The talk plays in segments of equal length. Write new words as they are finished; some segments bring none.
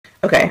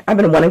Okay, I've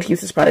been wanting to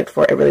use this product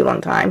for a really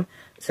long time,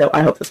 so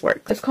I hope this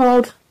works. It's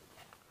called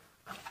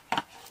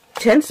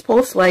Tints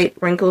Pulse Light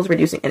Wrinkles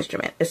Reducing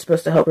Instrument. It's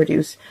supposed to help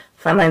reduce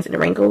fine lines and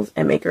wrinkles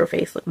and make your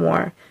face look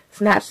more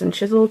snatched and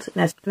chiseled.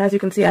 And as you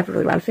can see, I have a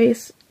really round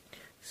face,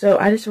 so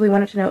I just really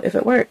wanted to know if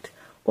it worked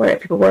or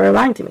if people were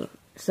lying to me.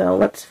 So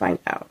let's find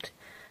out.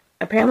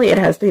 Apparently it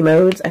has 3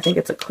 modes. I think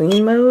it's a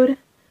clean mode.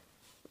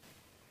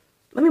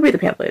 Let me read the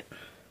pamphlet.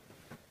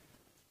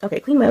 Okay,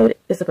 clean mode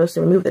is supposed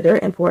to remove the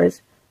dirt and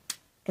pores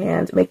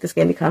and make the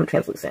skin become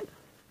translucent.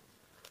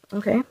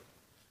 Okay.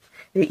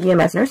 The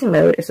EMS nursing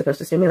mode is supposed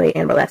to stimulate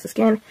and relax the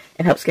skin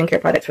and help skincare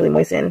products really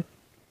moisten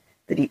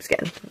the deep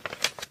skin.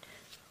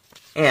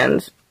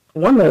 And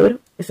warm mode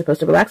is supposed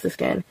to relax the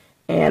skin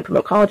and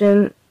promote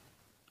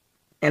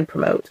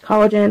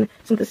collagen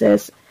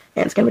synthesis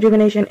and skin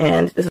rejuvenation.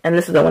 And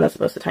this is the one that's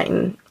supposed to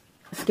tighten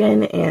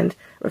skin and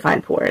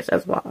refine pores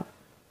as well.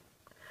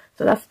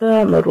 So that's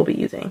the mode we'll be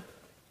using.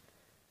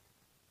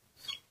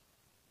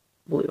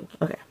 Blue.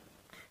 Okay.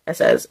 It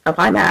says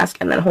apply mask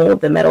and then hold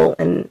the metal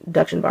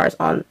induction bars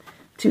on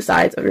 2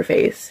 sides of your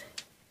face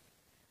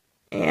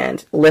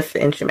and lift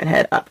the instrument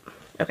head up.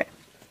 Okay.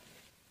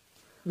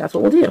 That's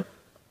what we'll do.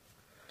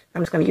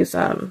 I'm just going to use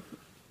some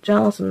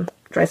gel, some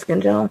dry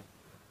skin gel.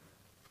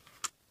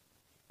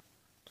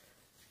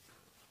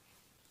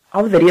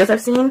 All the videos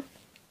I've seen,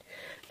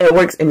 it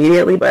works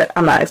immediately, but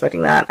I'm not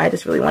expecting that. I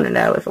just really want to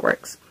know if it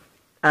works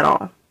at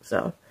all.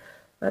 So,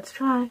 let's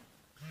try.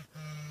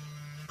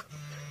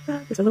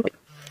 Okay.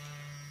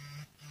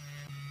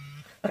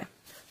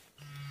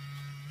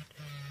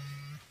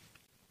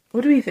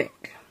 What do we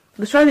think?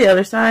 Let's try the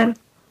other side.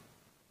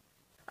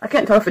 I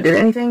can't tell if it did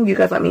anything. You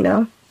guys let me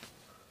know.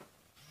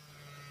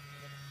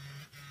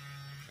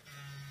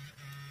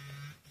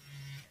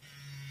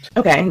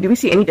 Okay, do we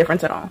see any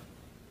difference at all?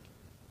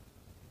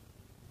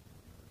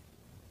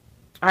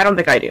 I don't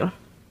think I do.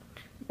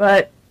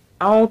 But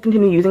I'll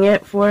continue using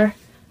it for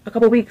a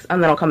couple weeks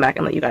and then I'll come back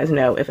and let you guys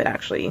know if it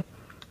actually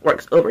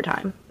works over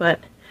time. But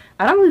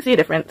I don't really see a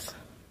difference.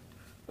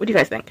 What do you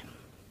guys think?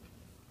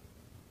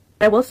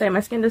 I will say my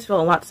skin does feel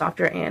a lot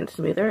softer and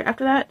smoother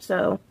after that,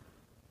 so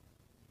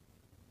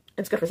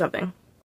it's good for something.